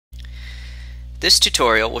This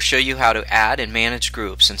tutorial will show you how to add and manage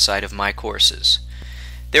groups inside of My Courses.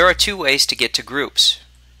 There are two ways to get to groups.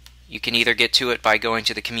 You can either get to it by going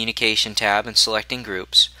to the Communication tab and selecting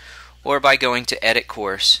Groups, or by going to Edit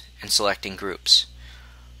Course and selecting Groups.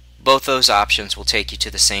 Both those options will take you to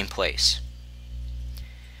the same place.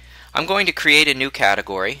 I'm going to create a new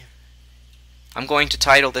category. I'm going to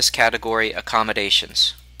title this category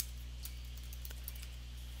Accommodations.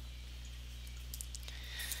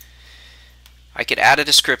 I could add a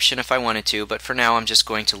description if I wanted to, but for now I'm just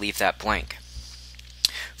going to leave that blank.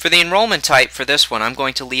 For the enrollment type for this one, I'm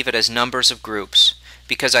going to leave it as numbers of groups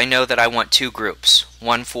because I know that I want two groups,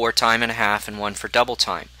 one for time and a half and one for double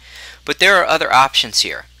time. But there are other options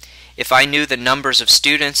here. If I knew the numbers of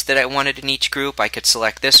students that I wanted in each group, I could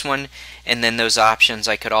select this one, and then those options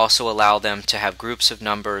I could also allow them to have groups of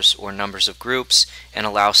numbers or numbers of groups and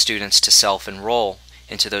allow students to self-enroll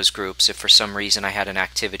into those groups if for some reason I had an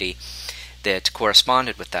activity that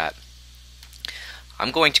corresponded with that.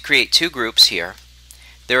 I'm going to create two groups here.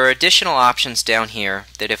 There are additional options down here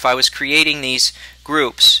that if I was creating these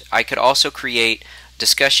groups, I could also create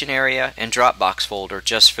discussion area and Dropbox folder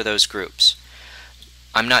just for those groups.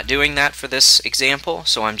 I'm not doing that for this example,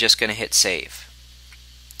 so I'm just going to hit save.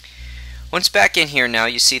 Once back in here now,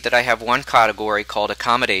 you see that I have one category called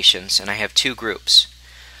Accommodations and I have two groups.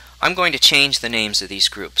 I'm going to change the names of these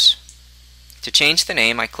groups. To change the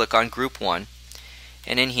name, I click on Group 1,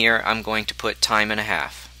 and in here I'm going to put time and a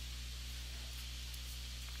half.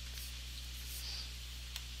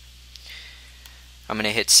 I'm going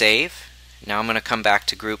to hit save. Now I'm going to come back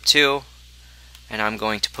to Group 2, and I'm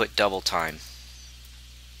going to put double time,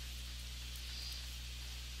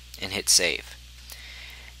 and hit save.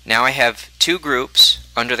 Now I have two groups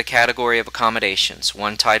under the category of accommodations,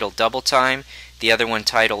 one titled double time, the other one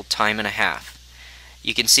titled time and a half.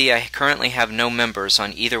 You can see I currently have no members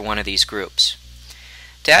on either one of these groups.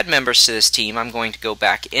 To add members to this team, I'm going to go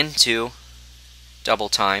back into double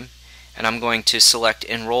time and I'm going to select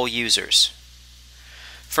Enroll Users.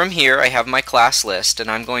 From here I have my class list and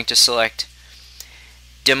I'm going to select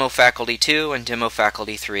Demo Faculty 2 and Demo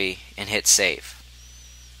Faculty 3 and hit save.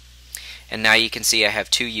 And now you can see I have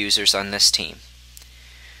two users on this team.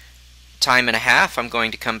 Time and a half, I'm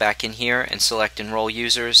going to come back in here and select Enroll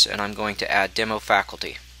Users, and I'm going to add Demo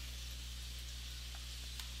Faculty.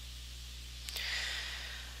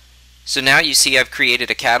 So now you see I've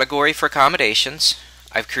created a category for accommodations.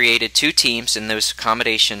 I've created two teams in those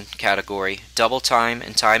accommodation category, double time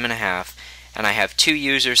and time and a half, and I have two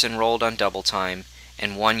users enrolled on double time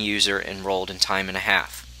and one user enrolled in time and a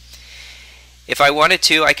half. If I wanted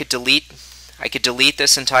to, I could delete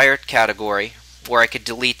this entire category, or I could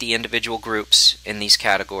delete the individual groups in these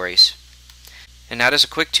categories. And that is a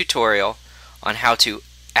quick tutorial on how to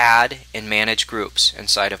add and manage groups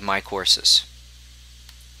inside of My Courses.